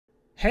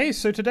Hey,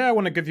 so today I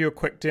want to give you a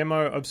quick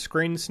demo of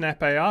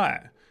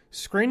ScreenSnapAI.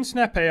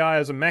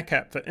 ScreenSnapAI is a Mac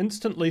app for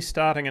instantly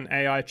starting an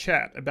AI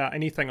chat about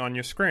anything on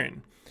your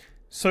screen.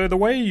 So the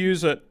way you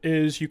use it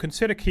is you can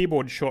set a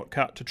keyboard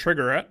shortcut to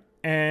trigger it,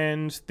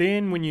 and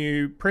then when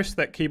you press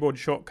that keyboard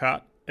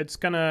shortcut, it's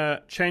going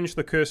to change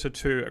the cursor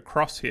to a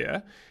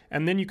crosshair,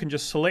 and then you can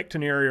just select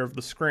an area of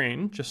the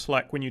screen, just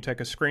like when you take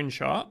a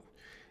screenshot.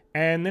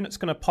 And then it's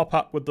going to pop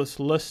up with this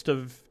list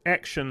of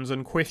actions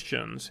and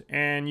questions,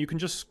 and you can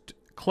just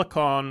click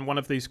on one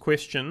of these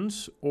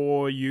questions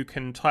or you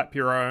can type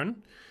your own.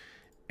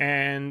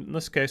 And in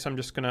this case, I'm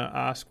just going to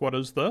ask, what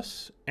is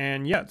this?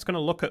 And yeah, it's going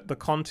to look at the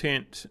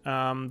content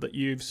that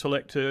you've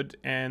selected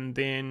and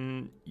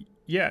then,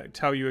 yeah,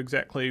 tell you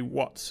exactly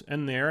what's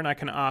in there. And I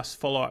can ask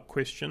follow-up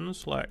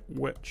questions like,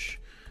 which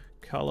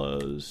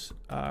colors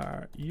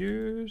are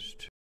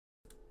used?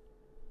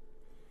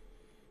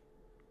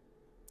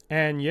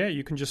 And yeah,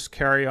 you can just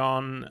carry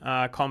on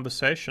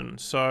conversation.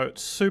 So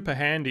it's super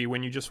handy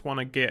when you just want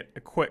to get a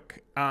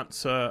quick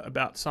answer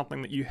about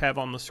something that you have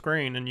on the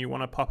screen and you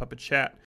want to pop up a chat